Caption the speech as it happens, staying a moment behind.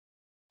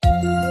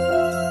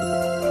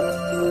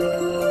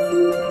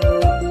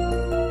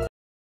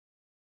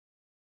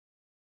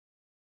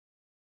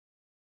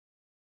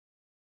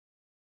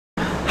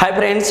Hi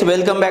friends,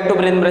 welcome back to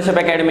PRELIMS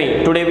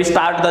Academy. Today we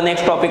start the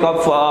next topic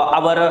of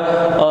our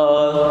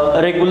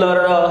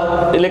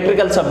regular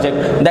electrical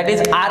subject, that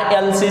is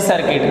RLC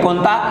circuit.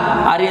 कोणता?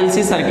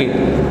 RLC circuit.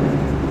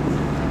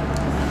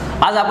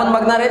 आज आपण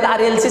बघणार आहेत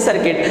RLC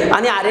circuit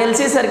आणि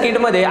RLC circuit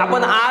मध्ये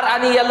आपण R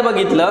आणि L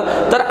बघितलं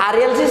तर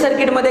RLC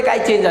सर्किट मध्ये काय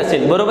चेंज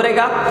असेल, बरोबर आहे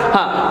का?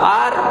 हां,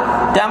 R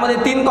त्यामध्ये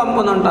तीन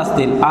कंपोनेंट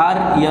असतील,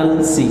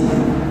 RLC,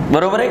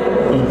 बरोबर आहे.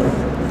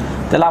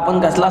 त्याला आपण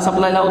कसला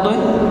सप्लाय लावतोय?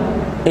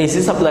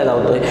 AC सप्लाय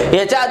लावतोय.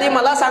 याच्या आधी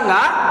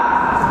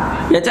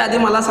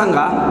मला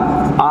सांगा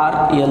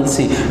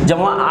RLC,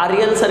 जेव्हा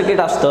RL सर्किट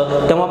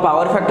असतं तेव्हा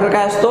पॉवर फॅक्टर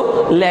काय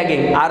असतो?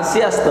 लॅगिंग.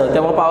 RC असतं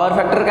तेव्हा पॉवर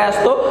फॅक्टर काय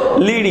असतो?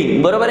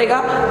 लीडिंग, बरोबर आहे का?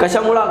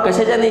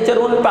 कशाच्या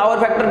नेचरवरून पॉवर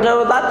फॅक्टर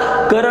ठरवतात?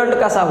 करंट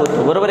कसा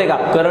होतो, बरोबर आहे का?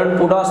 करंट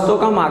पुढे असतो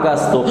का मागे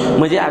असतो,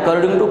 म्हणजे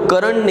अकॉर्डिंग टू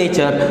करंट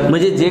नेचर,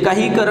 म्हणजे जे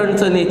काही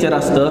करंटचं नेचर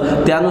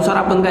असतं त्यानुसार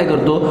आपण काय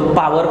करतो?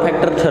 पॉवर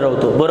फॅक्टर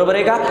ठरवतो, बरोबर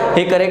आहे का?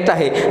 हे करेक्ट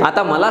आहे.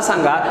 आता मला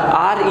सांगा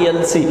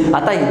RLC,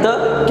 आता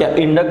इथं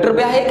इंडक्टर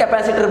बी आहे,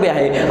 कॅपॅसिटर बी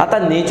आहे. आता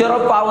नेचर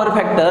ऑफ पॉवर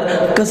फॅक्टर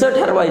कसं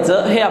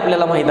ठरवायचं हे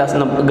आपल्याला माहित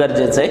असणं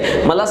गरजेचं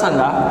आहे. मला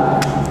सांगा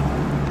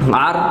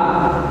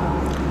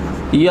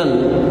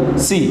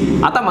RLC.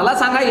 आता मला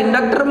सांगा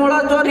इंडक्टर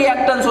मुळे जो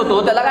रिएक्टन्स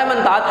होतो त्याला काय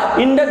म्हणतात?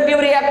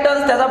 Inductive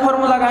reactance. त्याचा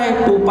फॉर्म्युला काय आहे?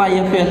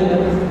 2πfL.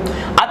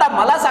 आता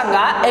मला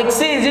सांगा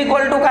XC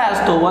काय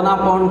असतो?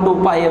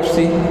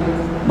 1/2πfC,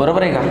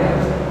 बरोबर आहे का?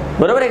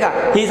 बरोबर आहे का?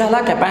 ही झाला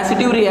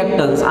कॅपॅसिटिव्ह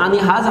रिएक्टन्स आणि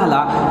हा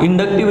झाला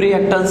इंडक्टिव्ह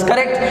रिएक्टन्स,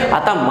 करेक्ट.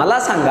 आता मला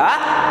सांगा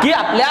की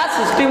आपल्या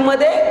सिस्टीम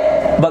मध्ये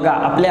बघा,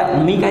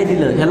 मी काय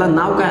दिलं, ह्याला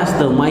नाव काय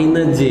असतं?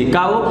 -J.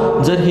 का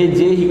हो? जर हे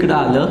J इकडं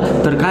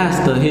आलं तर काय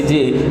असतं? हे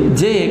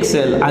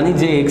JXL आणि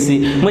JXC,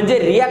 म्हणजे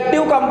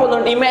रिएक्टिव्ह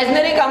कंपोनेंट,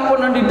 इमॅजिनरी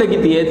कंपोनेंट इथं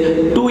किती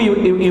आहेत? 2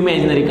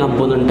 इमॅजिनरी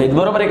कंपोनेंट आहेत,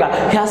 बरोबर आहे का?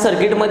 ह्या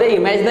सर्किट मध्ये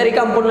इमॅजिनरी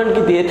कंपोनेंट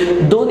किती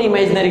आहेत? 2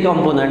 इमॅजिनरी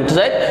कंपोनेंट्स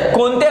आहेत.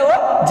 कोणते हो?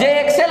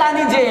 JXL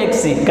आणि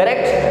JXC,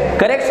 करेक्ट.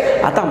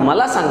 आता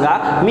मला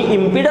सांगा मी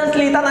इम्पिडन्स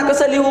लिहिताना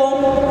कसं लिहू?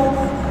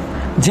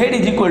 Z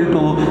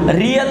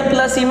रियल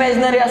प्लस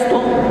इमॅजिनरी असतो,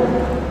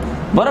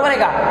 बरोबर आहे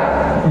का?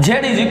 Z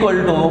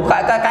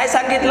काय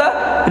सांगितलं?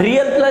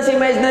 Real plus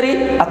imaginary.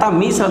 आता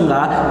मी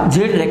सांगा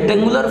Z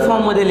रेक्टँग्युलर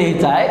फॉर्म मध्ये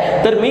लिहायचा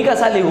आहे तर मी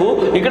कसा लिहू?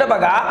 इकडे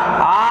बघा,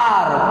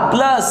 R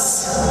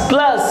प्लस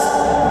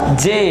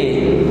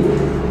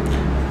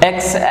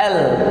JXL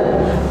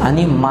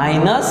आणि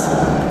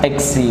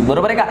 -XC,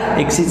 बरोबर आहे का?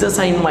 XC चं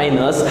साइन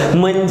मायनस,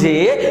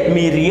 म्हणजे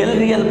मी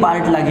रियल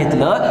पार्टला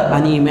घेतलं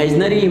आणि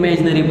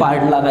इमॅजिनरी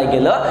पार्टला काय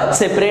केलं?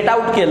 सेपरेट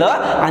आउट केलं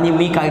आणि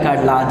मी काय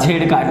काढला? Z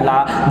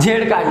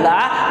काढला.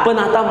 पण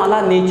आता मला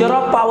नेचर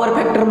ऑफ पॉवर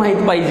फॅक्टर माहित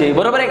पाहिजे,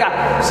 बरोबर आहे का?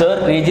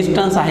 सर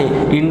रेजिस्टन्स आहे,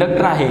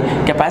 इंडक्टर आहे,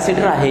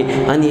 कॅपॅसिटर आहे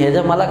आणि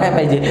ह्याचं मला काय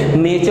पाहिजे?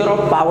 नेचर ऑफ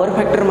पॉवर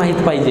फॅक्टर माहित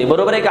पाहिजे,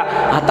 बरोबर आहे का?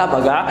 आता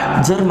बघा,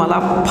 जर मला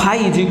φ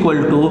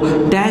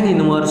tan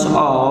inverse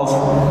of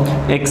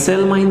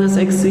XL -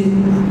 XC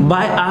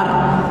bye R,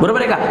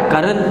 बरोबर आहे का?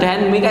 कारण tan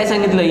मी काय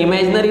सांगितलं?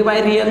 इमॅजिनरी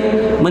बाय रियल,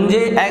 म्हणजे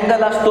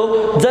अँगल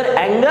असतो. जर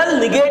अँगल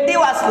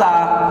निगेटिव्ह असला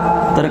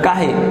तर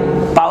काय?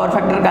 पॉवर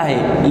फॅक्टर काय?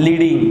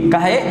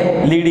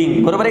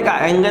 लीडिंग, बरोबर आहे का?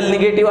 अँगल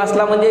निगेटिव्ह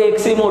असला म्हणजे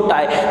XC मोठा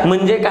आहे,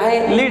 म्हणजे काय?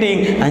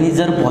 लीडिंग. आणि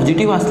जर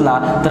पॉझिटिव्ह असला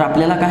तर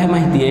आपल्याला काय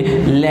माहितीये?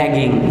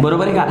 लॅगिंग,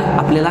 बरोबर आहे का?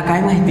 आपल्याला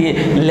काय माहितीये?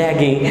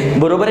 लॅगिंग,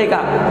 बरोबर आहे का?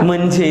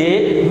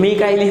 म्हणजे मी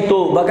काय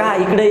लिहितो बघा,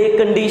 इकडे एक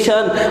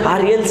कंडिशन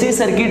RLC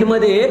सर्किट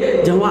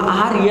मध्ये, जेव्हा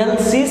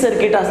RLC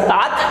सर्किट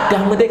असतात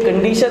त्यामध्ये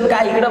कंडिशन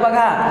काय? इकडे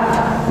बघा,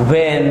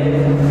 when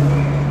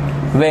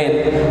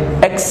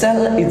XL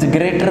is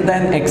greater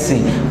than XC.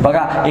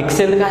 बघा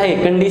XL काय आहे?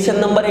 कंडिशन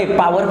नंबर 1,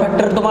 पॉवर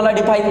फॅक्टर तुम्हाला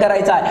डिफाइन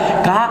करायचा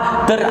आहे का?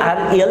 तर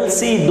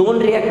RLC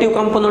 2 रिएक्टिव्ह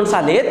कंपोनेंट्स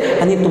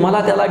आलेत आणि तुम्हाला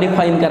त्याला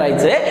डिफाइन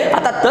करायचंय.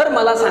 आता तर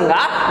मला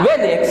सांगा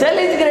when XL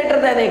is greater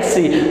than XC,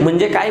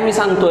 म्हणजे काय मी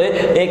सांगतोय?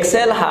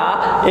 XL हा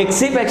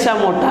XC पेक्षा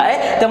मोठा आहे,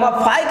 तेव्हा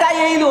फाय काय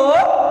येईल हो?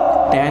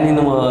 tan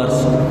inverse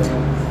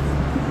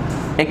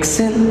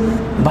XL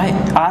bye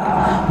R,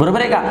 बरोबर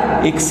आहे का?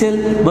 XL,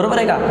 बरोबर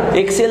आहे का?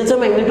 XL चं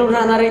मॅग्निट्यूड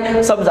राहणार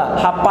आहे, समजा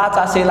हा 5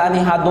 असेल आणि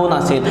हा 2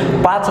 असेल,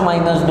 5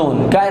 -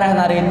 2 काय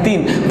राहणार आहे?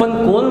 3. पण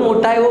कोण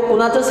मोठा आहे हो?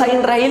 कुणाचं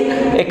साइन राहील?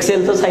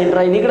 XL चं साइन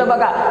राहील. इकडे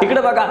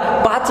बघा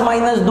 5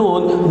 -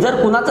 2 जर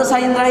कुणाचं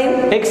साइन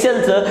राहील?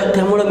 XL चं.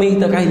 त्यामुळे मी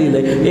इथं काय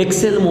लिहिलंय?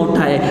 XL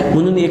मोठा आहे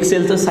म्हणून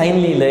XL चं साइन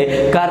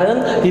लिहिलंय,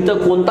 कारण इथं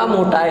कोणता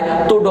मोठा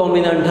आहे तो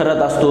डॉमिनंट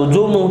ठरत असतो.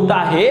 जो मोठा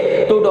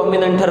आहे तो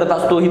डॉमिनंट ठरत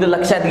असतो, इथं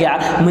लक्षात घ्या.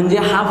 म्हणजे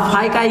हा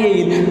फाय काय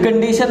येईल?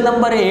 कंडिशन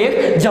नंबर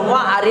 1, जेव्हा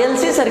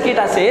RLC सर्किट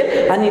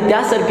असेल आणि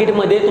त्या सर्किट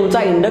मध्ये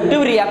तुमचा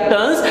इंडक्टिव्ह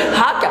रिएक्टन्स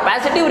हा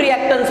कॅपॅसिटिव्ह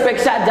रिएक्टन्स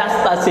पेक्षा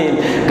जास्त असेल.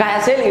 काय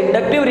असेल?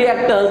 इंडक्टिव्ह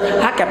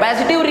रिएक्टन्स हा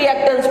कॅपॅसिटिव्ह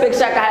रिएक्टन्स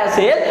पेक्षा काय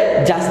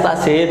असेल? जास्त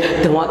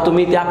असेल. तेव्हा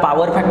तुम्ही त्या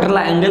पॉवर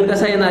फॅक्टरला अँगल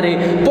कसा येणार आहे?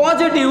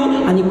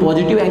 पॉझिटिव्ह. आणि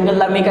पॉझिटिव्ह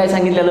अँगलला मी काय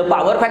सांगितलेलं?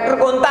 पॉवर फॅक्टर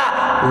कोणता?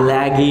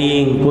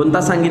 लॅगिंग.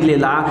 कोणता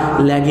सांगितलेला?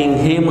 लॅगिंग.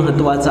 हे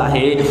महत्वाचं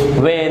आहे.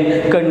 Wien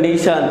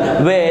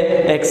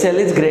Excel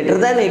is greater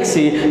than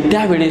एक्सी,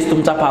 त्यावेळेस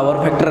तुमचा पॉवर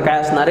फॅक्टर काय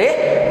असणार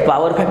आहे?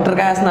 पॉवर फॅक्टर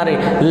काय असणार आहे?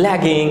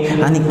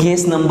 लॅगिंग. आणि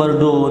केस नंबर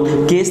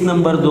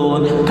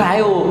 2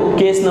 काय हो?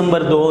 केस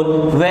नंबर 2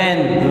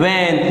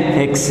 वेन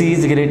एक्सी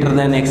इज ग्रेटर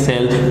दॅन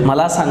एक्सेल.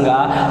 मला सांगा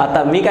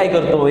आता मी काय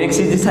करतो,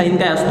 एक्सी ची साईन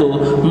काय असतो?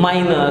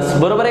 मायनस,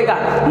 बरोबर आहे का?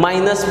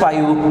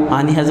 -5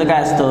 आणि ह्याचं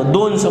काय असतं?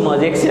 2.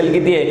 समज एक्सेल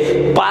किती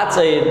आहे? 5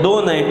 आहे,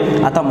 2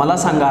 आहे. आता मला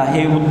सांगा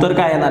हे उत्तर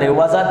काय येणार आहे?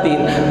 -3.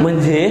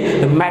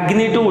 म्हणजे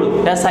मॅग्निट्यूड,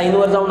 त्या साईन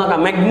वर जाऊ नका,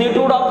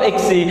 मॅग्निट्यूड ऑफ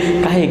एक्सी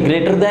काय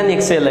ग्रेटर दॅन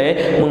एक्सेल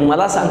आहे. मग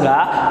मला सांगा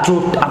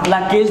आपला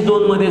केस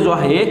 2 मध्ये जो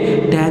आहे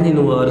टॅन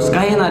इनवर्स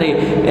काय येणार आहे?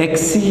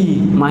 XC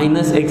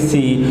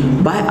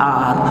bye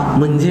R.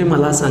 म्हणजे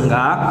मला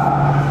सांगा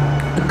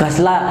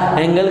कसला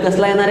अँगल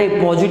कसला येणार आहे?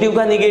 पॉझिटिव्ह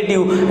का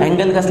निगेटिव्ह?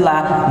 अँगल कसला?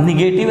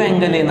 निगेटिव्ह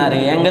अँगल येणार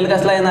आहे. अँगल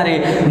कसला येणार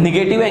आहे?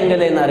 निगेटिव्ह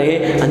अँगल येणार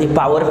आहे. आणि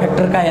पॉवर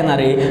फॅक्टर काय येणार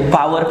आहे?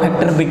 पॉवर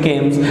फॅक्टर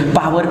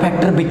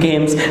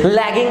बिकेम्स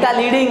लॅगिंग का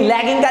लीडिंग?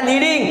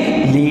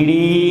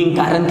 लीडिंग,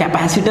 कारण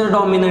कॅपॅसिटर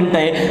डॉमिनंट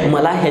आहे.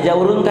 मला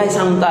ह्याच्यावरून काय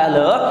सांगता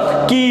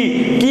आलं की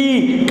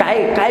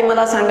काय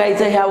मला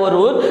सांगायचं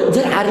ह्यावरून,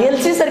 जर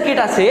RLC सर्किट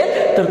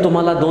असेल तर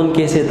तुम्हाला 2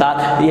 केस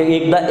येतात.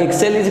 एकदा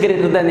एक्सेल इज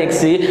ग्रेटर दॅन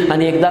एक्सी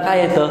आणि एकदा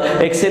काय येतं?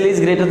 एक्सेल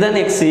इज ग्रेटर दॅन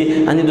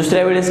एक्सी. आणि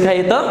दुसऱ्या वेळेस काय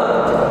येतं?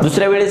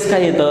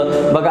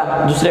 बघा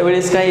दुसऱ्या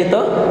वेळेस काय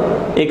येतं?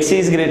 एक्सी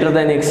इज ग्रेटर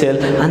दॅन एक्सेल.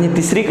 आणि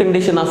तिसरी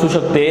कंडिशन असू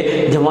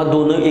शकते जेव्हा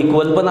दोन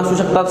इक्वल पण असू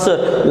शकतात.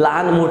 सर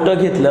लहान मोठं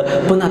घेतलं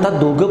पण आता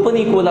दोघं पण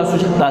इक्वल असू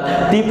शकतात,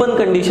 ती पण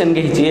कंडिशन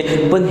घ्यायची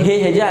आहे. पण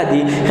ह्याच्या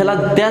आधी ह्याला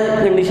त्या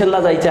कंडिशनला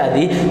जायच्या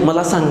आधी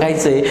मला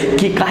सांगायचंय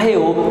की काय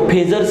हो,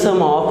 phasor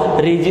sum of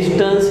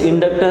resistance,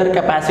 inductor,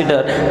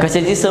 capacitor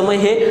कशाची सम आहे?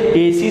 हे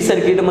AC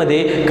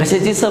सर्किटमध्ये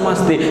कशाची सम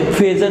असते?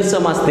 फेजर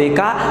सम असते.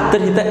 का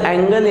तर इथं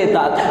अँगल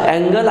येतात,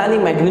 अँगल आणि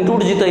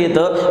मॅग्निट्यूड जिथं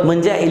येतं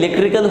म्हणजे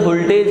इलेक्ट्रिकल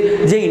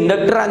व्होल्टेज जे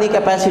इंडक्टर आणि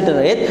कॅपॅसिटर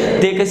आहेत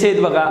ते कसे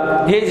आहेत? बघा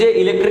हे जे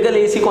इलेक्ट्रिकल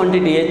AC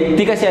क्वांटिटी आहेत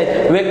ती कशी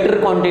आहेत? Vector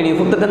quantity.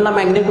 फक्त त्यांना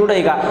मॅग्निट्यूड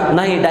आहे का?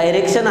 नाही,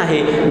 डायरेक्शन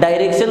आहे.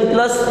 डायरेक्शन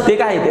प्लस ते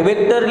काय आहेत?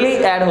 वेक्टरली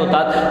ऍड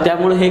होतात.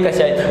 त्यामुळे हे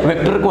कसे आहेत?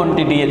 वेक्टर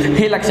क्वांटिटी आहेत.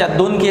 हे लक्षात,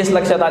 2 केस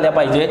लक्षात आल्या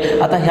पाहिजे.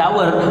 आता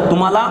ह्यावर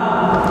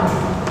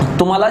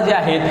तुम्हाला जे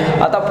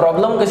आहेत आता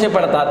प्रॉब्लेम कसे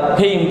पडतात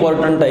हे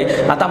इम्पॉर्टंट आहे.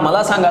 आता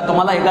मला सांगा,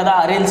 तुम्हाला एखादा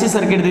RLC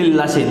सर्किट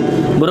दिलेला असेल,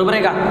 बरोबर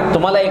आहे का?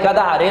 तुम्हाला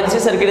एखादा RLC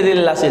सर्किट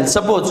दिलेला असेल,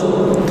 सपोज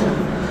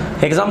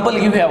एक्झाम्पल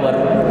घेऊ,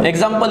 यावर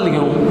एक्झाम्पल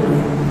घेऊ.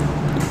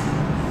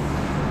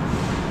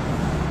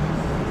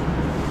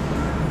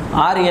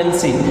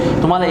 RLC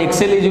तुम्हाला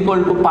XL इज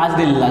इक्वल टू 5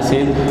 दिलेला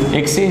असेल,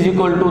 XC इज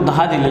इक्वल टू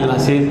 10 दिलेला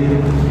असेल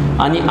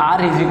आणि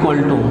R इज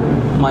इक्वल टू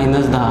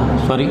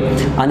 -10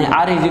 आणि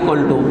R is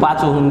equal to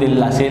 5 ohm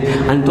दिलेला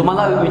असेल आणि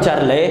तुम्हाला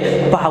विचारलंय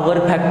पॉवर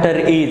फॅक्टर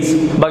इज.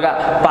 बघा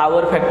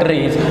पॉवर फॅक्टर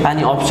इज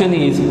आणि option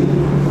is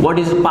what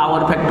is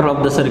power factor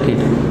of the circuit?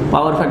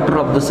 Power factor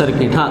of the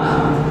circuit, हां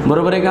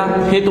बरोबर आहे का?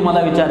 हे तुम्हाला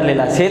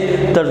विचारलेलं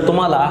असेल तर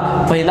तुम्हाला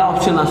पहिला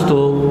ऑप्शन असतो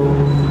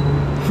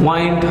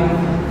 0.1.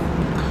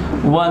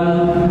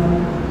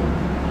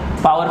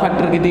 पॉवर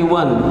फॅक्टर किती?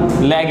 1.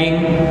 लॅगिंग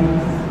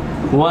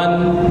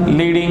 1,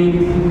 लीडिंग,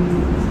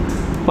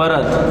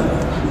 परत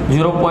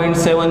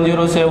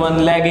 0.707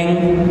 लॅगिंग,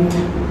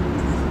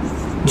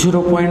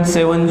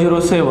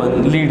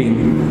 0.707 लीडिंग,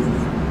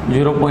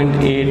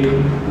 0.8,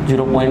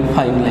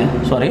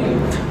 0.5 सॉरी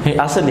हे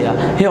असं लिहा.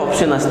 हे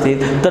ऑप्शन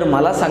असतील तर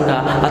मला सांगा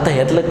आता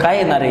ह्यातलं काय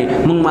येणार आहे?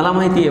 मग मला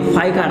माहिती आहे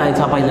फाय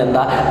काढायचा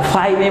पहिल्यांदा.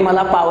 फायने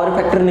मला पॉवर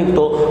फॅक्टर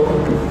निघतो.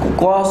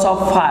 कॉस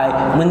ऑफ फाय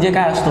म्हणजे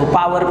काय असतो?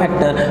 Power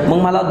factor. मग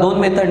मला 2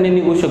 मेथडने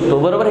निघू शकतो,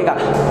 बरोबर आहे का?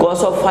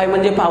 कॉस ऑफ फाय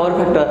म्हणजे पॉवर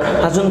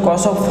फॅक्टर. अजून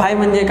कॉस ऑफ फाय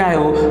म्हणजे काय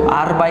हो?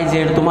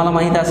 R/Z. तुम्हाला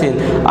माहित असेल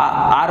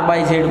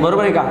R/Z,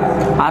 बरोबर आहे का?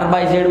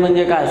 R/Z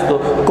म्हणजे काय असतो?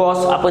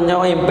 कॉस. आपण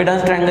जेव्हा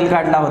इम्पिडन्स ट्रायंगल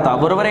काढला होता,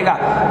 बरोबर आहे का?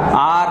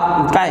 R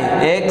काय?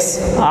 X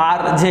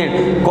R Z.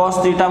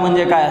 Cos theta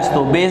म्हणजे काय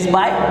असतो? Base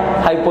bye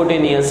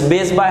hypotenuse.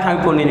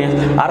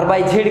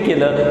 R/Z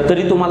केलं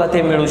तरी तुम्हाला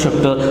ते मिळू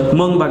शकतं.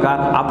 मग बघा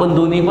आपण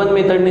दोन्ही पण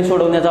मेथडने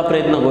सोडवण्याचा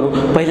प्रयत्न करू.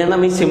 पहिल्यांदा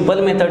मी सिंपल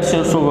मेथड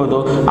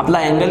सोडवतो. आपला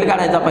अँगल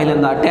काढायचा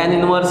पहिल्यांदा tan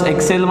inverse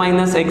XL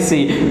 -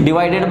 XC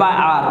divided by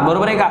R,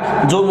 बरोबर आहे का?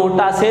 जो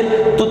मोठा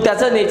असेल तो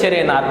त्याचं नेचर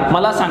येणार.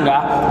 मला सांगा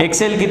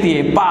XL किती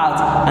आहे?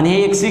 5 आणि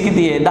हे XC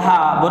किती आहे?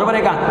 10, बरोबर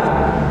आहे का?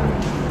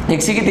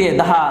 XC किती आहे?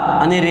 10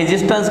 आणि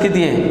रेजिस्टन्स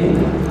किती आहे?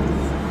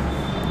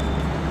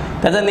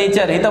 त्याचं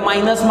नेचर. इथं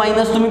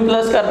मायनस तुम्ही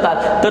प्लस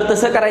करतात तर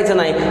तसं करायचं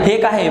नाही. हे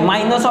काय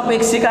मायनस ऑफ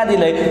XC का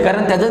दिलंय?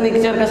 कारण त्याचं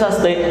नेचर कसं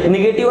असतंय?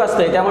 निगेटिव्ह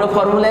असतंय. त्यामुळे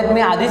फॉर्म्युल्यात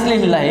मी आधीच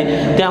लिहिलेलं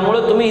आहे. त्यामुळे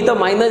तुम्ही इथं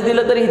मायनस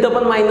दिलं तर इथं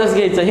पण मायनस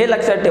घ्यायचं, हे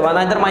लक्षात ठेवा.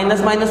 नाहीतर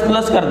मायनस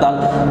प्लस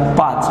करतात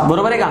 5,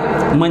 बरोबर आहे का?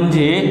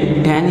 म्हणजे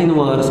टॅन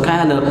इनवर्स काय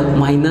आलं?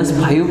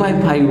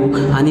 -5/5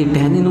 आणि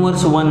टॅन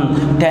इनवर्स 1.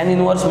 टॅन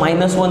इनवर्स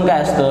 -1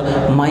 काय असतं?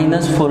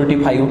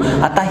 -45.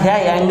 आता ह्या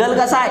अँगल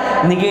कसा आहे?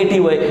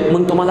 निगेटिव्ह आहे.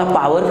 मग तुम्हाला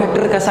पॉवर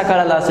फॅक्टर कसा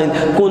कळाला असेल?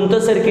 कोणतं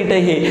सर्किट आहे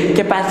हे,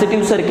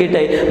 कॅपॅसिटिव्ह सर्किट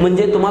आहे,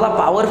 म्हणजे तुम्हाला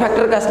पॉवर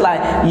फॅक्टर कसला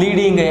आहे,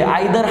 लीडिंग आहे,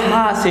 आयदर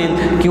हा असेल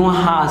किंवा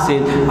हा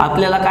असेल,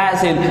 आपल्याला काय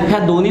असेल ह्या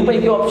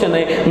दोन्हीपैकी ऑप्शन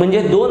आहे, म्हणजे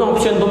दोन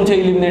ऑप्शन तुमचे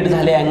इलिमिनेट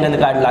झाले अँगल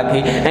काढला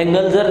की.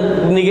 अँगल जर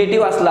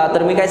निगेटिव्ह असला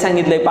तर मी काय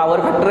सांगितलंय, पॉवर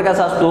फॅक्टर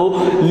कसा असतो,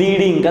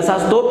 लीडिंग, कसा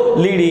असतो,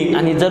 लीडिंग,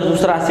 आणि जर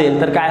दुसरा असेल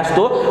तर काय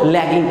असतो,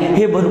 लॅगिंग.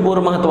 हे भरपूर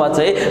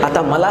महत्वाचं आहे.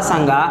 आता मला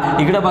सांगा,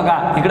 इकडे बघा,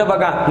 इकडे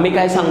बघा मी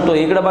काय सांगतोय,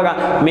 इकडे बघा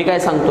मी काय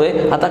सांगतोय.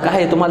 आता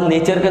काय तुम्हाला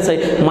नेचर कसं आहे,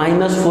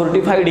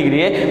 -45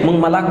 डिग्री आहे, मग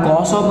मला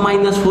cos ऑफ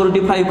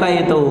 -45 काय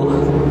येतं,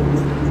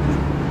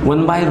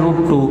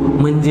 1/√2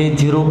 म्हणजे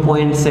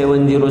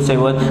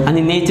 0.707,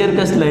 आणि नेचर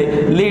कसलं आहे,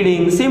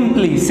 लीडिंग.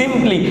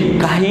 सिम्पली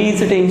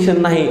काहीच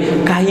टेन्शन नाही,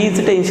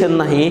 काहीच टेन्शन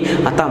नाही.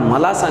 आता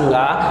मला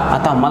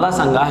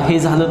सांगा हे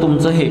झालं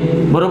तुमचं हे,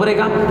 बरोबर आहे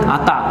का.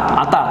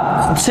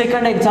 आता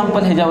सेकंड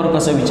एक्झाम्पल ह्याच्यावर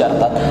कसं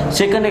विचारतात,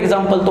 सेकंड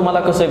एक्झाम्पल तुम्हाला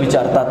कसं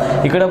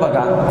विचारतात, इकडे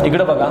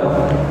बघा.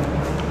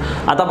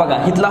 आता बघा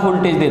इथला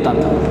व्होल्टेज देतात,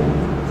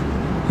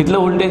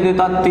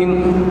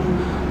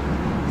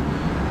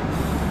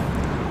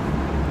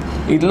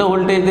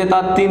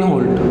 3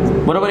 व्होल्ट,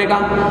 बरोबर आहे का.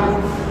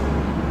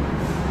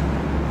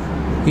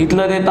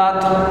 इथलं देतात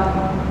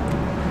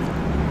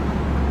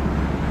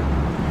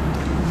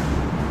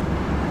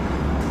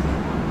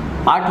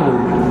 8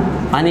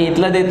 व्होल्ट आणि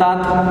इथलं देतात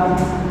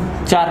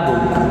 4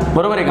 व्होल्ट,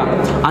 बरोबर आहे का.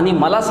 आणि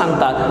मला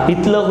सांगतात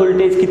इथलं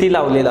व्होल्टेज किती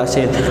लावलेलं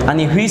असेल,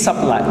 आणि V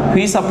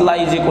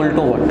supply is equal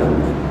to what,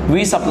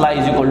 V supply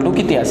is equal to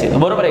किती असेल,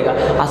 बरोबर आहे का.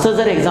 असं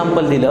जर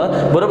एक्झाम्पल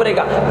दिलं, बरोबर आहे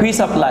का, व्ही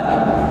सप्लाय.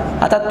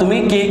 आता तुम्ही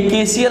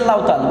केसीएल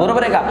लावताल,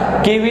 बरोबर आहे का,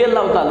 केव्हीएल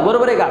लावताल,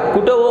 बरोबर आहे का.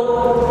 कुठं हो,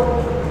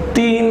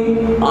 3,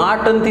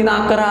 8 आणि 3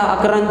 11,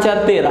 11 आणि 4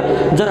 13.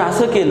 जर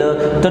असं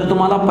केलं तर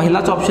तुम्हाला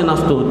पहिलाच ऑप्शन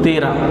असतो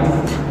 13,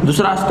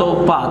 दुसरा असतो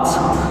 5,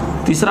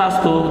 तिसरा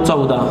असतो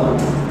 14,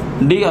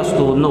 डी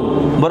असतो 9,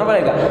 बरोबर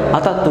आहे का.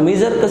 आता तुम्ही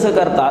जर कसं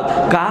करतात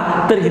का,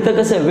 तर इथं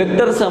कसं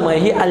वेक्टर सम आहे,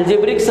 ही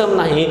अल्जेब्रिक सम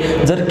नाही.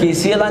 जर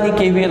केसीएल आणि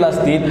केव्हीएल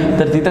असतील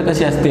तर तिथं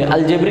कशी असते,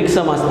 अल्जेब्रिक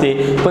सम असते.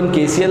 पण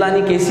केसीएल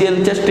आणि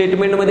केसीएलच्या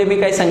स्टेटमेंटमध्ये मी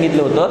काय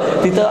सांगितलं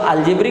होतं, तिथं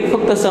अल्जेब्रिक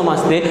फक्त सम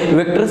असते,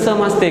 वेक्टर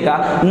सम असते का,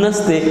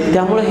 नसते.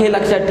 त्यामुळे हे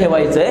लक्षात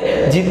ठेवायचं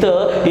आहे,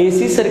 जिथं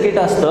एसी सर्किट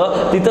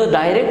असतं तिथं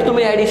डायरेक्ट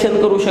तुम्ही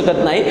ऍडिशन करू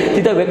शकत नाही,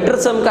 तिथं वेक्टर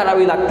सम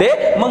करावी लागते.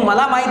 मग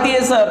मला माहिती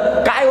आहे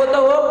सर काय होतं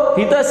हो,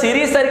 इथं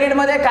सिरीज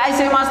सर्किटमध्ये काय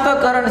सेम असतं,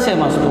 करंट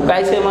सेम असतो.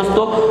 काय सेम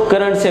असतो,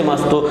 करंट सेम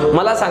असतो.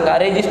 मला सांगा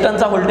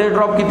रेजिस्टन्सचा व्होल्टेज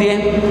ड्रॉप किती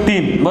आहे,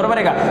 3, बरोबर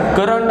आहे का.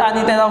 करंट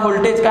आणि त्याचा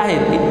व्होल्टेज काय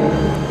आहे,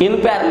 इन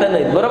पॅरलल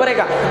आहेत, बरोबर आहे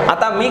का.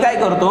 आता मी काय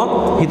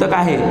करतो, इथं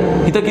काय आहे,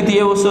 इथं किती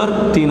आहे सर,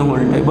 3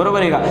 व्होल्ट आहे,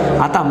 बरोबर आहे का.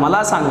 आता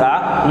मला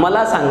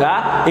सांगा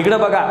इकडे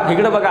बघा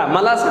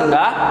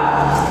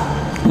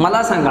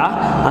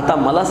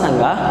मला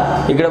सांगा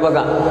इकडे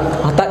बघा.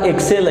 आता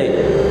एक्सेल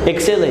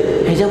आहे,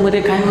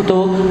 ह्याच्यामध्ये काय होतो,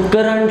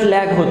 करंट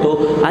लॅग होतो,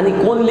 आणि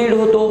कोण लीड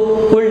होतो,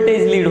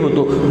 व्होल्टेज लीड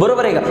होतो,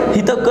 बरोबर आहे का.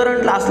 इथं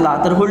करंट असला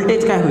तर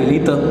व्होल्टेज काय होईल,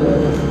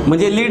 इथं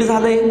म्हणजे लीड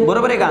झालंय,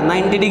 बरोबर आहे का.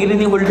 90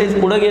 डिग्रीनी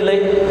व्होल्टेज पुढे गेलंय,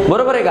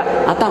 बरोबर आहे का.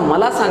 आता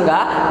मला सांगा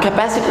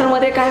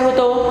कॅपॅसिटरमध्ये काय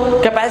होतं,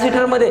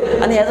 कॅपॅसिटरमध्ये,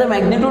 आणि याचं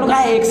मॅग्निट्यूड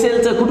काय,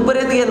 एक्सेलचं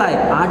कुठपर्यंत गेलाय,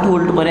 8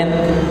 व्होल्ट पर्यंत.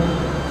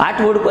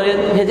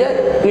 ह्याच्या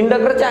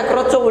इंडक्टरच्या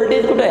अक्रॉसचं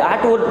व्होल्टेज कुठे आहे,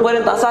 8 व्होल्ट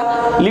पर्यंत असा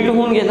लीड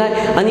होऊन गेलाय.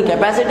 आणि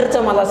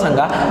कॅपॅसिटरचं मला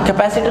सांगा,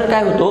 कॅपॅसिटर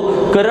काय होतो,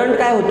 करंट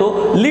काय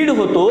होतो, लीड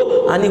होतो,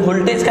 आणि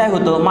व्होल्टेज काय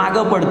होतं,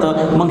 मागं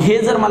पडतं. मग हे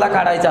जर मला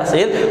काढायचं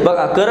असेल,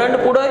 बघा करंट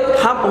पुढे,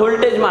 हा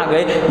व्होल्टेज माग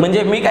आहे,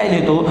 म्हणजे मी काय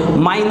लिहितो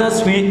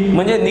 -V,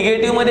 म्हणजे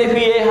निगेटिव्ह मध्ये V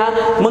आहे हा.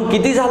 मग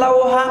किती झाला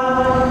हो,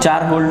 हा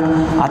 4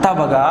 व्होल्ट. आता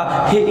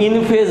बघा हे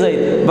इन फेज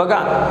आहेत, बघा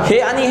हे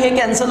आणि हे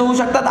कॅन्सल होऊ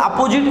शकतात,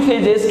 अपोजिट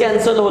फेजेस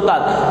कॅन्सल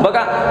होतात.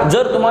 बघा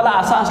जर तुम्हाला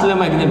असं असलं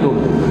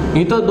मॅग्निट्यूड,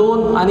 इथं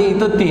 2 आणि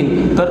इथं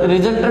 3, तर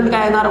रिझल्टंट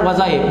काय येणार,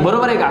 -1,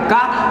 बरोबर आहे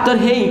का. तर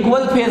हे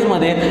इक्वल फेज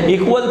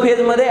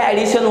मध्ये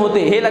ऍडिशन होते,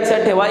 हे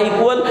लक्षात ठेवा.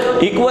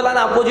 इक्वल आणि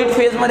अपोजिट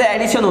फेज मध्ये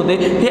ऍडिशन होते.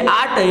 हे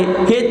 8 आहे,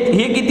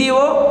 हे किती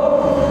हो,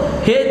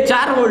 हे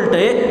 4 व्होल्ट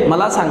आहे.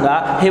 मला सांगा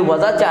हे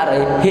 -4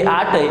 आहे, हे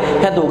 8 आहे,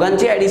 ह्या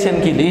दोघांची ऍडिशन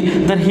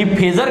केली तर ही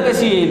फेजर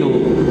कशी येईल,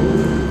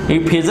 ही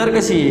फेजर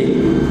कशी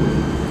येईल,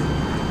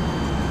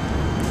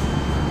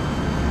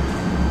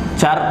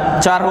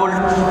 4 व्होल्ट.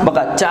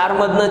 बघा 4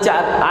 मधनं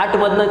 4, 8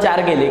 मधनं 4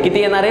 गेले, किती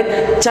येणार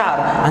आहेत, 4.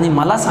 आणि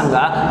मला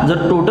सांगा जर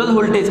टोटल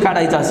व्होल्टेज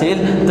काढायचं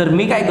असेल तर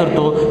मी काय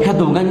करतो, ह्या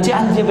दोघांची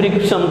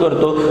अल्जेब्रिक सम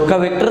करतो का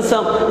वेक्टर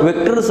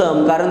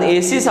सम, कारण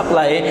एसी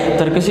सप्लाय आहे,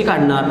 तर कशी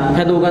काढणार,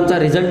 ह्या दोघांचा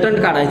रिझल्टंट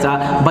काढायचा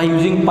बाय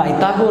युजिंग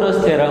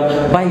पायथागोरस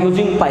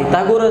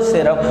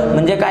थेरम.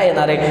 म्हणजे काय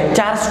येणार आहे,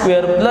 4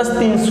 square plus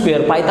 3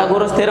 square.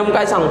 Pythagoras theorem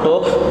काय सांगतो,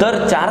 तर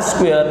 4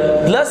 स्क्वेअर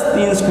प्लस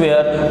 3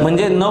 स्क्वेअर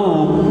म्हणजे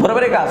 9,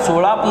 बरोबर आहे का.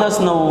 16 प्लस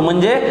 9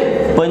 म्हणजे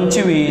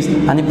 25,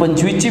 आणि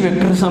 25 ची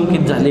वेक्टर सम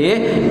किती झाले,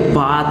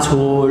 5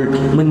 व्होल्ट.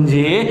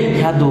 म्हणजे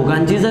ह्या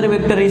दोघांची जर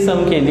वेक्टर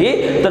सम केली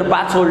तर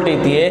 5 व्होल्ट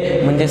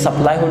येते. म्हणजे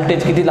सप्लाय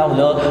व्होल्टेज किती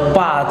लावलं,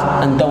 5,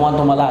 आणि तेव्हा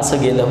तुम्हाला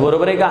असं गेलं,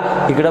 बरोबर आहे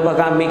का. इकडे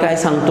बघा मी काय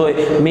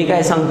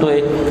सांगतोय,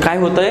 काय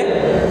होतंय,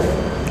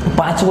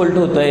 5 व्होल्ट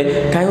होतंय,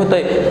 काय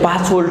होतंय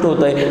 5 व्होल्ट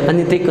होतंय.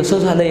 आणि ते कसं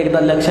झालं एकदा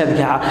लक्षात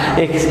घ्या.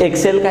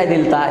 एक्सेल काय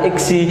दिलता,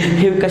 एक्सी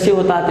हे कसे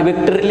होतात,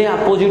 वेक्टरली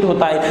अपोजिट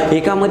होत आहेत.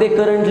 एकामध्ये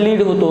करंट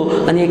लीड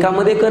होतो आणि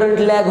एकामध्ये करंट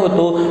लॅग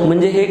होतो.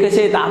 म्हणजे हे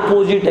कसे आहेत,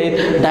 अपोजिट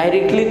आहेत.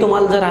 डायरेक्टली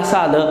तुम्हाला जर असं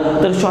आलं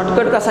तर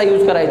शॉर्टकट कसा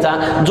यूज करायचा,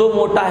 जो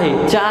मोठा आहे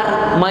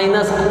 4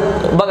 मायनस,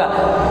 बघा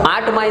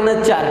 8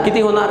 मायनस 4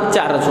 किती होणार,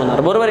 4च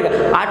होणार, बरोबर आहे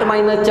का. 8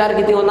 मायनस 4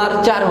 किती होणार,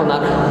 4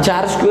 होणार.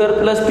 4 स्क्वेअर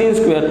प्लस 3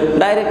 स्क्वेअर.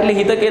 डायरेक्टली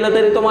इथं केलं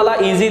तरी तुम्हाला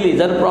इझिली,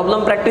 जर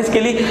प्रॉब्लेम प्रॅक्टिस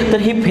केली तर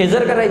ही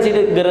फेजर करायची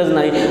गरज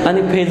नाही.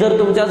 आणि फेजर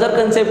तुमच्या जर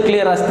कन्सेप्ट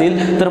क्लिअर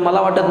असतील तर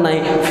मला वाटत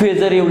नाही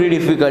फेजर एवढी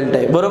डिफिकल्ट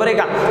आहे, बरोबर आहे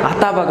का.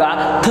 आता बघा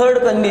थर्ड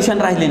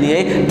कंडिशन राहिलेली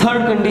आहे.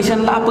 थर्ड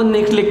कंडिशनला आपण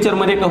नेक्स्ट लेक्चर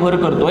मध्ये कव्हर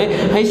करतोय.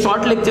 हे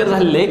शॉर्ट लेक्चर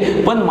झालेले,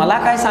 पण मला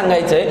काय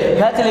सांगायचंय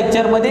ह्याच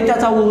लेक्चर मध्ये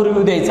त्याचा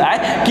ओव्हरव्ह्यू द्यायचा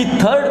आहे की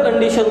थर्ड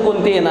कंडिशन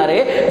कोणती येणार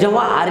आहे.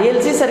 जेव्हा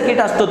RLC सर्किट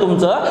असतं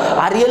तुमचं,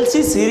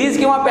 RLC सिरीज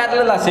किंवा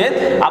पॅरलल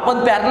असेल, आपण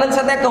पॅरलल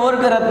सध्या कव्हर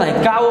करत नाही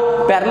का हो,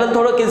 पॅरलल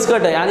थोडं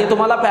किचकट आहे. आणि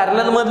तुम्हाला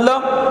पॅरलल मधलं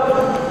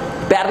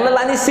पॅरलल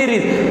आणि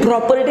सिरीज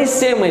प्रॉपर्टी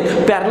सेम आहेत.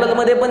 पॅरलल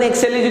मध्ये पण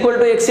एक्सेल इज इक्वल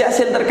टू एक्सी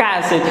असेल तर काय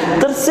असेल,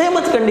 तर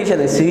सेमच कंडिशन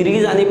आहे.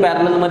 सिरीज आणि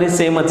पॅरलल मध्ये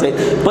सेमच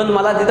आहे, पण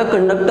मला तिथं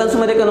कंडक्टन्स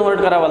मध्ये कन्वर्ट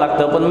करावं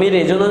लागतं. पण मी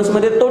रेझोनन्स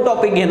मध्ये तो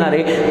टॉपिक घेणार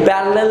आहे,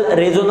 पॅरलल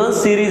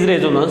रेझोनन्स, सिरीज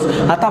रेझोनन्स.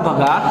 आता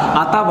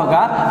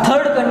बघा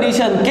थर्ड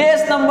कंडिशन,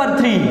 केस नंबर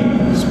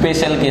 3,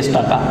 स्पेशल केस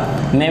टाका,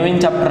 नवीन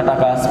चॅप्टर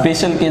टाका,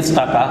 स्पेशल केस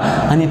टाका.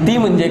 आणि ती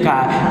म्हणजे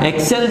काय,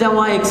 एक्सेल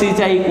जेव्हा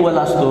एक्सीच्या इक्वल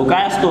असतो,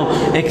 काय असतो,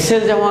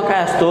 एक्सेल जेव्हा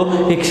काय असतो,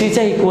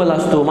 एक्सीच्या इक्वल असतो.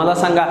 मला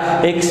सांगा,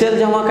 एक्सेल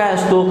जेव्हा काय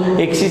असतो,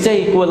 एक्सीच्या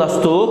इक्वल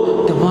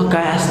असतो, तेव्हा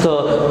काय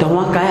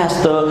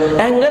असतं,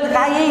 अँगल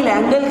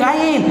काय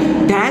येईल,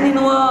 टॅन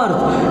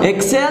इनवर्स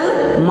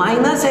एक्सेल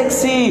मायनस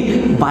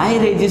एक्सी बाय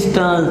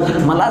रेजिस्टन्स.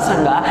 मला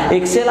सांगा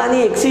एक्सेल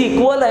आणि एक्सी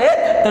इक्वल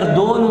आहेत तर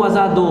 2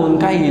 वजा 2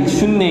 काय येईल,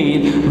 0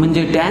 येईल.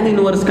 म्हणजे टॅन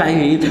इनवर्स काय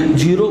येईल,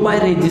 0 बाय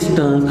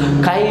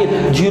रेजिस्टन्स. काय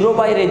येईल, 0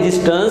 बाय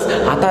रेजिस्टन्स.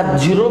 आता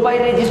 0 बाय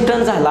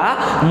रेजिस्टन्स झाला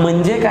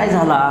म्हणजे काय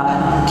झाला,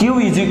 Q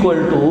इज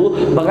इक्वल टू,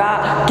 बघा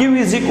Q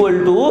is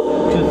equal to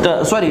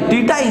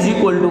theta is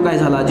equal to काय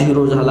झाला,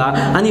 0 झाला.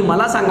 आणि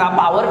मला सांगा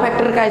पॉवर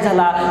फॅक्टर काय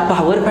झाला,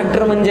 पॉवर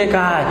फॅक्टर म्हणजे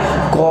काय,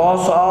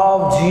 कॉस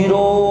ऑफ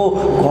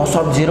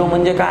 0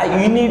 म्हणजे काय,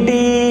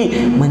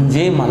 युनिटी.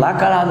 म्हणजे मला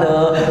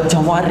कळालं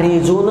जेव्हा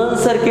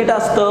रेझोनन्स सर्किट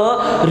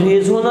असतं,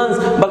 रेझोनन्स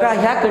बघा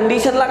ह्या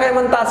कंडिशनला काय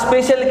म्हणतात,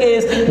 स्पेशल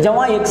केस.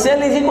 जेव्हा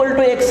Excel is equal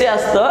to x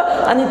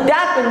असतं आणि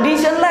त्या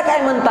कंडिशनला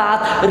काय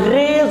म्हणतात,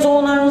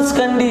 रेझोनन्स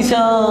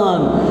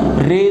कंडिशन.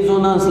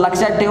 रेझोनन्स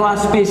लक्षात ठेवा,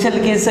 स्पेशल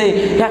केस आहे.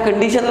 ह्या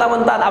कंडिशनला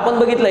म्हणतात, आपण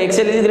बघितलं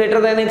एक्सेल इज ग्रेटर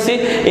दॅन एक्सी,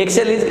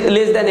 एक्सेल इज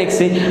लेस दॅन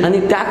एक्सी, आणि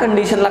त्या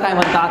कंडिशनला काय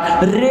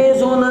म्हणतात,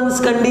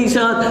 रेझोनन्स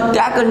कंडिशन.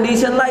 त्या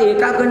कंडिशनला,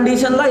 एका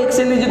कंडिशनला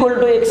एक्सेल इज इक्वल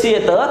टू एक्सी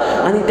येतं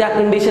आणि त्या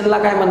कंडिशनला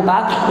काय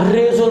म्हणतात,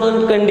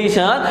 रेझोनन्स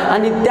कंडिशन.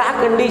 आणि त्या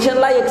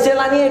कंडिशनला एक्सेल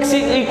आणि एक्सी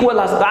इक्वल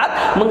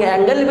असतात. मग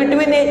अँगल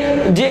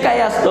बिटवीन जे काही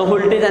असतं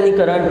व्होल्टेज आणि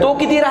करंट तो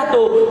किती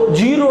राहतो,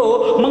 0.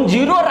 मग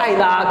 0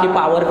 राहिला की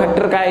पॉवर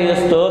फॅक्टर काय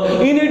असतं,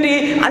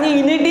 युनिटी. आणि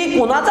युनिटी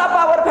कोणाचा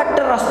पॉवर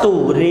फॅक्टर असतो,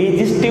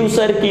 रेझिस्टिव्ह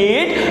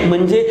सर्किट.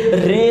 म्हणजे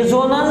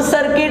resonance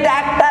circuit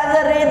act as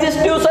a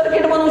resistive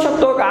circuit म्हणू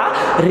शकतो का,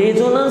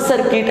 resonance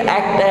circuit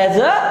act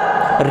as a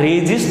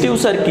resistive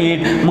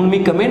circuit. मग मी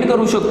कमेंट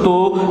करू शकतो,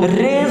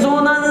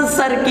 resonance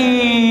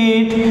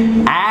circuit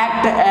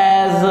act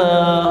as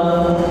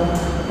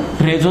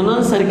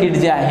resonance circuit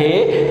जे आहे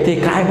ते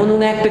काय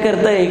म्हणून ऍक्ट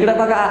करतंय, इकडे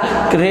बघा,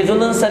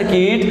 resonance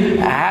circuit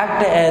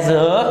act as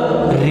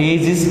a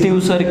resistive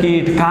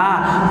circuit.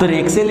 का तर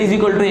एक्सेल इज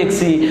इक्वल टू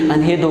एक्सी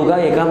आणि हे दोघं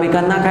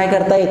एकामेकांना काय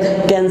करतायत,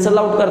 कॅन्सल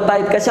आउट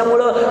करतायत.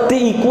 कशामुळं, ते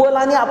इक्वल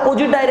आणि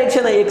अपोजिट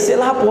डायरेक्शन आहे.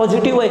 एक्सेल हा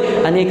पॉझिटिव्ह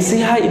आहे आणि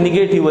एक्सी हा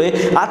निगेटिव्ह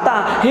आहे. आता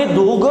हे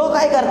दोघं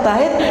काय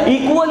करतायत,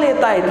 इक्वल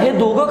येत आहेत. हे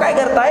दोघं काय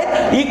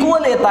करतायत,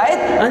 इक्वल येत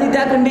आहेत आणि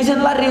त्या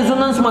कंडिशनला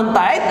रेझोनन्स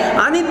म्हणतायत.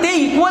 आणि ते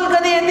इक्वल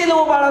कधी येतील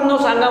हो बाळांनो,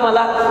 सांगा मला.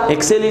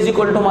 एक्सेल इज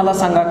इक्वल टू मला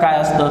सांगा काय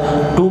असतं,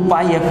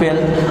 2πfl.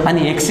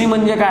 आणि एक्सी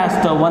म्हणजे काय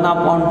असतं,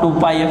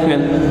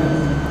 1/2πfl.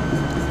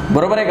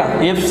 बरोबर आहे का,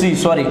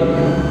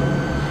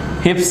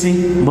 FC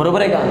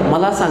बरोबर आहे का.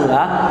 मला सांगा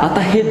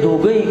आता हे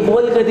दोघं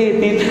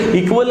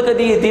इक्वल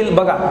कधी येतील,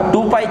 बघा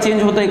 2π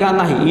चेंज होतंय का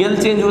नाही, L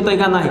चेंज होतंय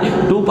का नाही,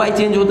 2π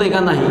चेंज होतंय का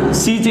नाही,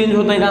 C चेंज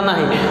होतंय का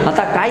नाही.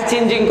 आता काय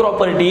चेंजिंग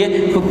प्रॉपर्टी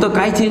आहे, फक्त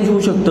काय चेंज होऊ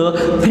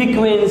शकतं,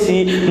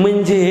 फ्रिक्वेन्सी.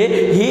 म्हणजे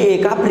हे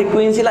एका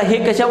फ्रिक्वेन्सीला, हे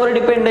कशावर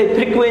डिपेंड आहे,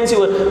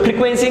 फ्रिक्वेन्सीवर.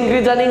 फ्रिक्वेन्सी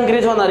इंक्रीज झाली,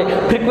 इंक्रीज होणार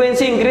आहे,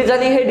 फ्रिक्वेन्सी इंक्रीज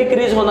झाली, हे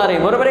डिक्रीज होणार आहे,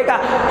 बरोबर आहे का.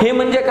 हे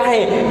म्हणजे काय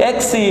आहे,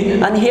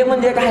 XC आणि हे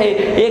म्हणजे काय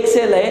आहे,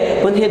 XL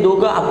आहे. पण हे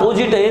दोघं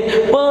अपोजिट आहेत.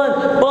 पण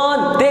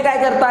ते काय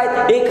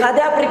करतायत,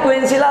 एखाद्या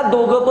फ्रिक्वेन्सीला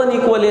दोघं पण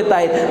इक्वल येत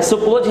आहेत.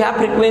 सपोज ह्या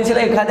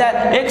फ्रिक्वेन्सीला, एखाद्या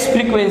एक्स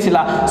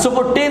फ्रिक्वेन्सीला,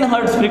 सपोज 10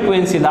 हर्ट्ज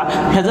फ्रिक्वेन्सीला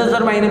ह्याचं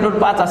जर मॅग्निट्यूड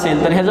 5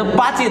 असेल तर ह्याचं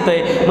 5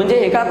 येतंय. म्हणजे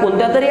एका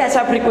कोणत्या तरी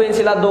अशा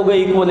फ्रिक्वेन्सीला दोघं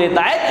इक्वल येत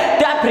आहेत.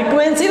 त्या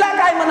फ्रिक्वेन्सीला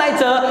काय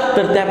म्हणायचं,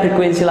 तर त्या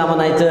फ्रिक्वेन्सीला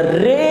म्हणायचं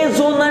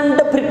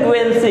रेझोनंट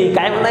फ्रिक्वेन्सी.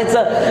 काय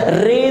म्हणायचं,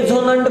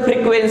 रेझोनंट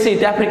फ्रिक्वेन्सी.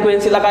 त्या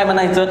फ्रिक्वेन्सीला काय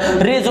म्हणायचं,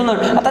 रेझोनंट.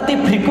 आता ती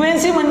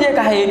फ्रिक्वेन्सी म्हणजे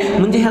काय,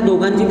 म्हणजे ह्या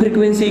दोघांची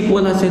फ्रिक्वेन्सी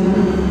इक्वल असेल,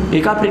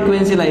 एका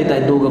फ्रिक्वेन्सीला येत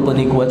आहेत दोघं पण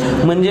इक्वल.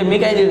 म्हणजे मी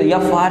काय लिहिलं,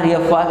 एफ आर.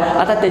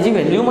 आता त्याची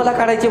व्हॅल्यू मला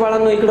काढायची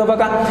बाळांनो. इकडं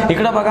बघा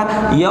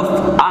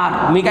एफ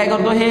आर. मी काय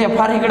करतो, हे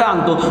एफ आर इकडं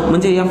आणतो,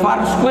 म्हणजे एफ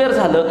आर स्क्वेअर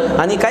झालं.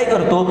 आणि काय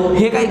करतो,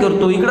 हे काय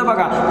करतो, इकडं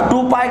बघा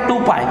 2 पाय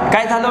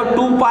काय झालं,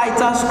 2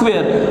 पायचा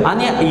स्क्वेअर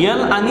आणि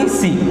एल आणि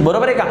सी,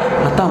 बरोबर आहे का.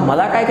 आता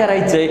मला काय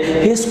करायचंय,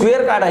 हे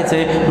स्क्वेअर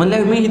काढायचंय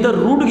म्हणलं मी इथं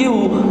रूट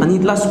घेऊ आणि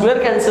इथला स्क्वेअर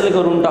कॅन्सल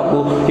करून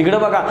टाकू. इकडं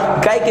बघा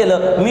काय केलं,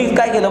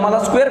 मला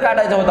स्क्वेअर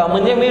काढायचा होता,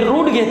 म्हणजे मी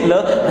रूट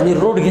घेतलं आणि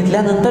रूट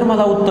घेतल्यानंतर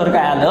मला उत्तर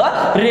काय आलं,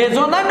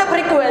 resonant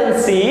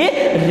frequency,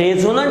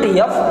 resonant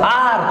F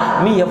R.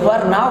 मी एफ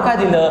आर नाव काय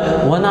दिलं,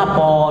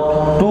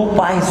 1/2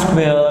 pi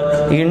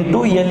square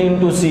into L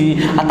into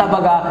C. आता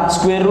बघा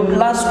स्क्वेअर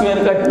रूटला स्क्वेअर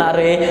कटणार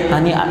आहे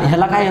आणि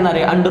ह्याला काय येणार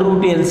आहे, अंडर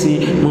रूट एल सी.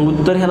 मग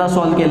उत्तर ह्याला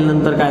सॉल्व्ह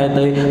केल्यानंतर काय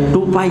येतंय,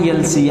 2 पाय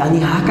एल सी. आणि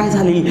हा काय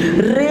झाली,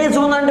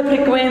 रेझोनंट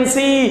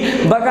फ्रिक्वेन्सी.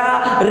 बघा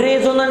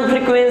रेझोनंट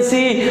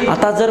फ्रिक्वेन्सी.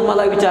 आता जर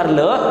मला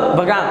विचारलं,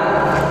 बघा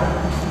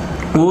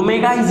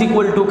ओमेगा इज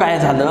इक्वल टू काय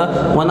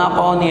झालं,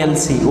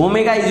 1/LC.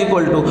 Omega is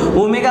equal to,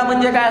 omega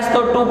म्हणजे काय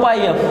असतं, 2 पाय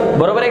एफ,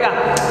 बरोबर आहे का.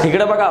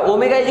 इकडे बघा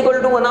omega is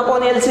equal to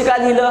 1/LC का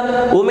लिहिलं,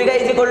 omega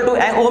is equal to,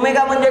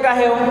 omega म्हणजे काय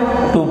आहे,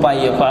 2 पाय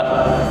एफ आर,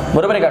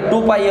 बरोबर आहे का,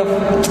 2 पाय एफ.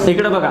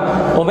 इकडे बघा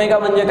ओमेगा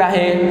म्हणजे काय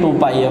आहे, 2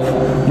 पाय एफ,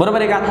 बरोबर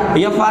आहे का.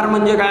 एफ आर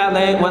म्हणजे काय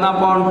आलंय,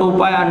 1/2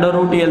 पाय अंडर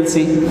रूट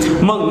LC.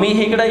 मग मी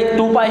इकडे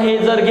 2 पाय हे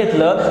जर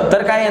घेतलं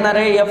तर काय येणार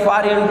आहे, एफ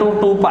आर इंटू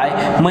 2 पाय,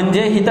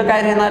 म्हणजे इथं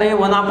काय राहणार आहे,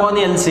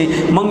 1/LC.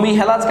 मग मी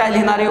ह्यालाच काय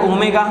लिहिणार आहे,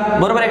 ओमेगा,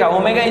 बरोबर आहे का.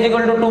 Omega is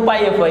equal to 2 pi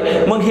F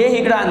आहे. मग हे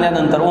इकडे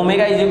आणल्यानंतर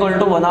omega is equal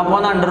to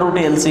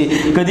 1/√LC.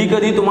 कधी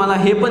कधी तुम्हाला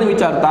हे पण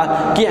विचारतात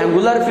की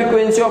अँग्युलर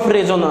फ्रिक्वेन्सी ऑफ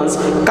रेझोनन्स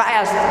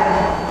काय असते,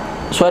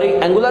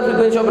 अँग्युलर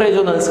फ्रिक्वेन्सी ऑफ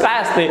रेझोनन्स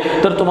काय असते,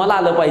 तर तुम्हाला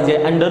आलं पाहिजे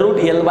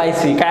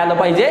 √L/C. काय आलं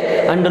पाहिजे,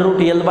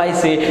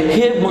 √L/C.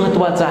 हे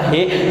महत्वाचं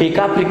आहे.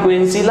 एका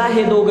फ्रिक्वेन्सीला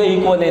हे दोघं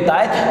इक्वल येत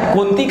आहेत.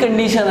 कोणती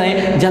कंडिशन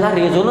आहे, ज्याला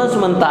रेझोनन्स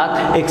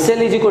म्हणतात,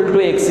 XL is equal to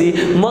XC.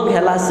 मग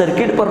ह्याला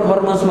सर्किट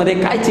परफॉर्मन्स मध्ये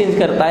काय चेंज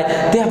करताय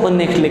ते आपण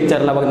नेक्स्ट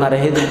लेक्चरला बघणार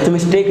आहे. तुम्ही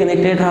स्टे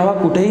कनेक्टेड राहा,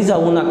 कुठेही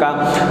जाऊ नका.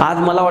 आज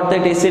मला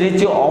वाटतं टेस्ट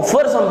सिरीजची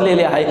ऑफर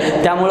संपलेली आहे,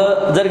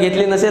 त्यामुळं जर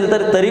घेतली नसेल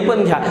तर तरी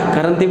पण घ्या,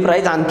 कारण ती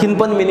प्राइस आणखीन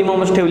पण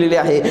मिनिममच ठेवलेली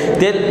आहे.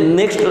 ते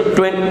नेक्स्ट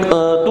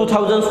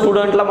 2000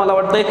 स्टुडंटला मला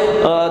वाटतंय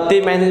ते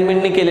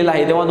मॅनेजमेंटने केलेलं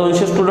आहे. तेव्हा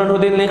 200 स्टुडंट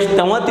होते नेक्स्ट,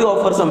 तेव्हा ती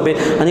ऑफर संपेल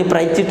आणि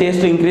प्राइसची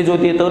टेस्ट इन्क्रीज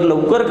होती. तर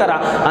लवकर करा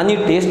आणि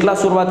टेस्टला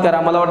सुरुवात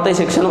करा. मला वाटतं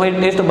सेक्शन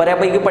वाईज टेस्ट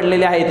बऱ्यापैकी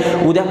पडलेले आहेत.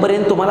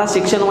 उद्यापर्यंत तुम्हाला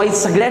सेक्शन वाईज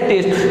सगळ्या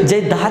टेस्ट जे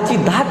 10ची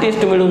 10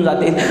 टेस्ट मिळून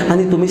जातील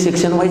आणि तुम्ही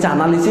सेक्शन वाईज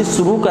अनालिसिस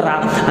सुरू करा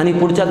आणि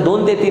पुढच्या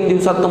 2 ते 3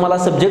 दिवसात तुम्हाला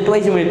सब्जेक्ट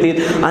वाईज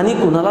मिळतील. आणि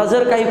कुणाला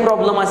जर काही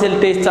प्रॉब्लेम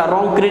असेल, टेस्टचा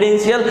रॉंग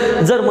क्रेडेन्शियल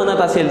जर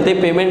म्हणत असेल, ते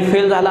पेमेंट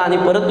फेल झालं आणि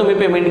परत तुम्ही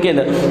पेमेंट केलं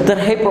तर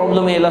हे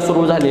प्रॉब्लेम यायला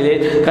सुरू झालेले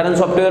आहेत. कारण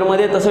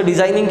सॉफ्टवेअरमध्ये तसं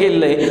डिझायनिंग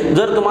केलेलं आहे.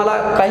 जर तुम्हाला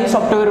काही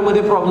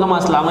सॉफ्टवेअरमध्ये प्रॉब्लेम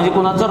असला, म्हणजे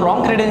कोणाचं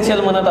रॉंग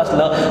क्रेडेन्शियल म्हणत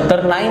असलं, तर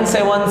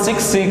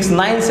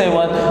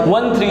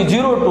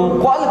 9766971302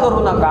 कॉल करू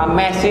नका,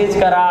 मेसेज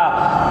करा,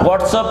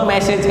 व्हॉट्सअप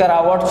मेसेज करा.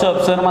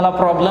 व्हॉट्सअप सर मला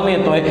प्रॉब्लेम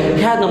येतोय,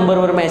 ह्या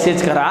नंबरवर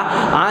मेसेज करा.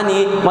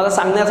 आणि मला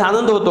सांगण्याचा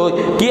आनंद होतो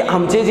की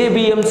आमचे जे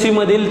BMC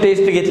मधील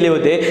टेस्ट घेतले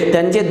होते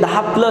त्यांचे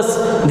 10+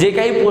 जे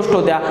काही पोस्ट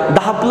होत्या,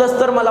 10+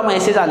 तर मला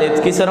मेसेज आलेत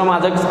की सर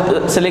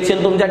माझं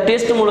सिलेक्शन तुमच्या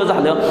टेस्टमुळे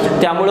झालं.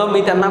 त्यामुळं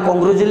मी त्यांना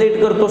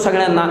कॉंग्रॅच्युलेट करतो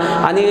सगळ्यांना.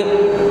 आणि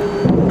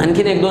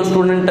आणखीन 1-2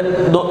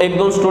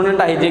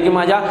 स्टुडंट आहेत जे की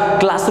माझ्या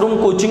क्लासरूम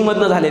कोचिंग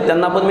मधनं झाले,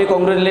 त्यांना पण मी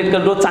कॉंग्रॅच्युलेट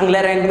करतो.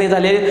 चांगल्या रँकने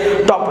झाले,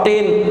 टॉप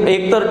 10,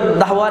 एक तर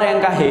 10वा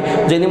रँक आहे,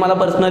 ज्यांनी मला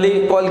पर्सनली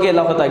कॉल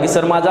केला होता की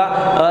सर माझा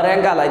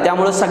रँक आलाय.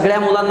 त्यामुळे सगळ्या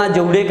मुलांना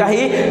जेवढे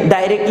काही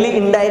डायरेक्टली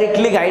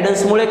इनडायरेक्टली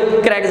गायडन्समुळे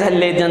क्रॅक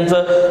झालेले आहेत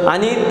ज्यांचं,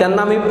 आणि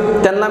त्यांना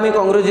मी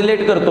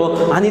कॉंग्रॅच्युलेट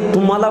करतो. आणि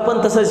तुम्हाला पण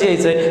तसंच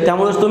यायचंय,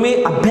 त्यामुळे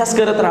तुम्ही अभ्यास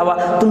करत राहा.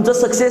 तुमचं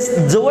सक्सेस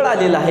जवळ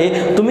आलेलं आहे.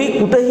 तुम्ही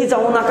कुठेही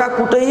जाऊ नका,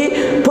 कुठेही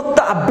फक्त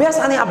अभ्यास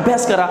आणि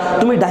अभ्यास करा.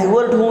 तुम्ही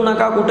डायव्हर्ट होऊ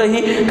नका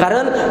कुठेही,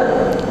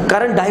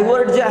 कारण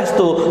डायव्हर्ट जे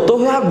असतो तो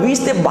ह्या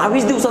 20 ते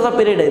 22 दिवसाचा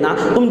पिरियड आहे ना,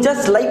 तुमच्या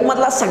लाईफ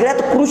मधला सगळ्यात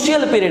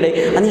क्रुशियल पिरियड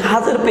आहे. आणि हा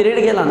जर पिरियड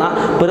गेला ना,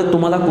 परत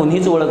तुम्हाला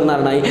कोणीच ओळखणार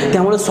नाही.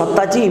 त्यामुळे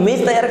स्वतःची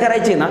इमेज तयार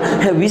करायची ना,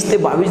 ह्या 20 ते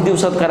 22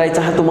 दिवसात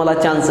करायचा हा तुम्हाला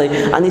चान्स आहे.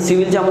 आणि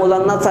सिव्हिलच्या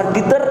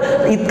मुलांसाठी तर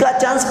इतका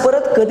चान्स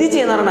परत कधीच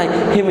येणार नाही,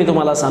 हे मी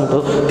तुम्हाला सांगतो.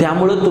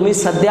 त्यामुळे तुम्ही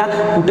सध्या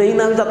कुठेही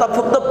न जाता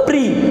फक्त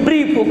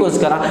प्री फोकस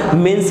करा.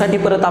 मेन्ससाठी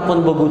परत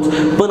आपण बघूच,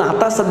 पण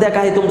आता सध्या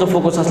काय तुमचं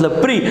फोकस असलं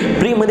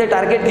प्री मध्ये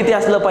टार्गेट किती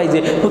असलं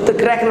पाहिजे, फक्त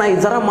क्रॅक नाही,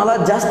 जरा मला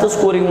जास्त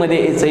स्कोरिंगमध्ये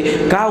यायचं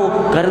आहे. का हो?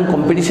 कारण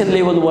कॉम्पिटिशन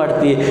लेवल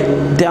वाढते,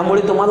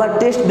 त्यामुळे तुम्हाला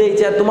टेस्ट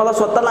द्यायच्या, तुम्हाला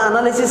स्वतःला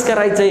अनालिसिस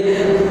करायचं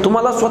आहे,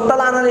 तुम्हाला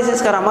स्वतःला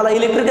अनालिसिस करा. मला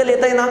इलेक्ट्रिकल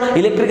येत आहे ना,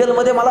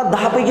 इलेक्ट्रिकलमध्ये मला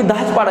 10 पैकी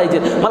 10च पाडायचे.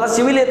 मला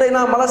सिव्हिल येत आहे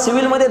ना, मला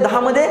सिव्हिलमध्ये 10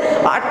 मध्ये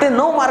 8 ते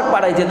 9 मार्क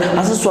पाडायचे.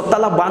 असं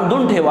स्वतःला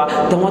बांधून ठेवा,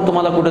 तेव्हा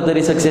तुम्हाला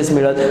कुठेतरी सक्सेस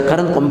मिळेल.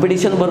 कारण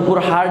कॉम्पिटिशन भरपूर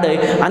हार्ड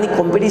आहे आणि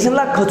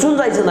कॉम्पिटिशनला खचून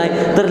जायचं नाही,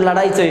 तर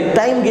लढायचं आहे.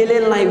 टाइम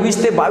गेलेला नाही,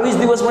 20 ते 22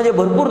 दिवस म्हणजे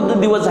भरपूर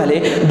दिवस झाले.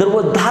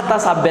 दररोज 10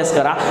 तास अभ्यास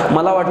करा.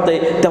 मला वाटतंय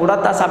तेवढा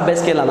तास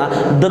अभ्यास केला ना,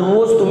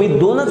 दररोज तुम्ही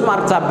 2च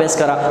मार्कचा अभ्यास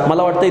करा.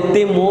 मला वाटतंय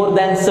ते मोर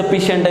दॅन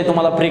सफिशियंट आहे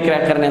तुम्हाला प्री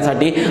क्रॅक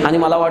करण्यासाठी. आणि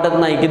मला वाटत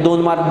नाही की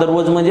 2 मार्क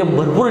दररोज म्हणजे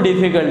भरपूर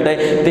डिफिकल्ट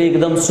आहे. ते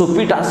एकदम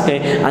सोपी टास्क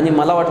आहे. आणि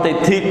मला वाटतंय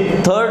 3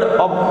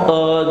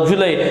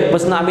 जुलै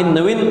पासून आम्ही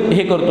नवीन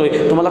हे करतोय,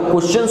 तुम्हाला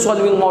क्वेश्चन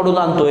सॉल्विंग मॉड्यूल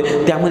आणतोय.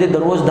 त्यामध्ये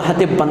दररोज 10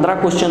 ते 15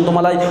 क्वेश्चन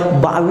तुम्हाला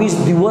 22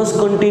 दिवस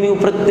कंटिन्यू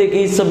प्रत्येक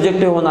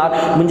सब्जेक्ट होणार.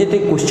 म्हणजे ते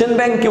क्वेश्चन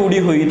बँक केवढी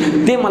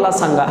होईल ते मला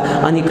सांगा.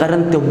 आणि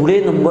कारण तेवढे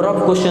नंबर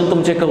ऑफ क्वेश्चन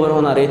तुमचे कव्हर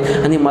होणार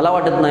आहेत. आणि मला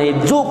वाटत नाही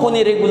जो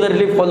कोणी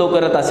रेग्युलरली फॉलो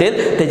करत असेल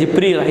त्याची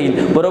प्री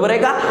राहील. बरोबर आहे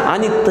का?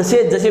 आणि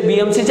तसेच जसे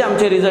BMCचे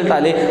आमचे रिझल्ट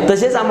आले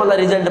तसेच आम्हाला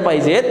रिझल्ट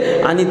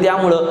पाहिजेत. आणि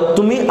त्यामुळं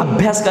तुम्ही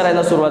अभ्यास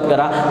करायला सुरुवात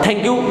करा.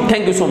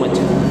 Thank you so much.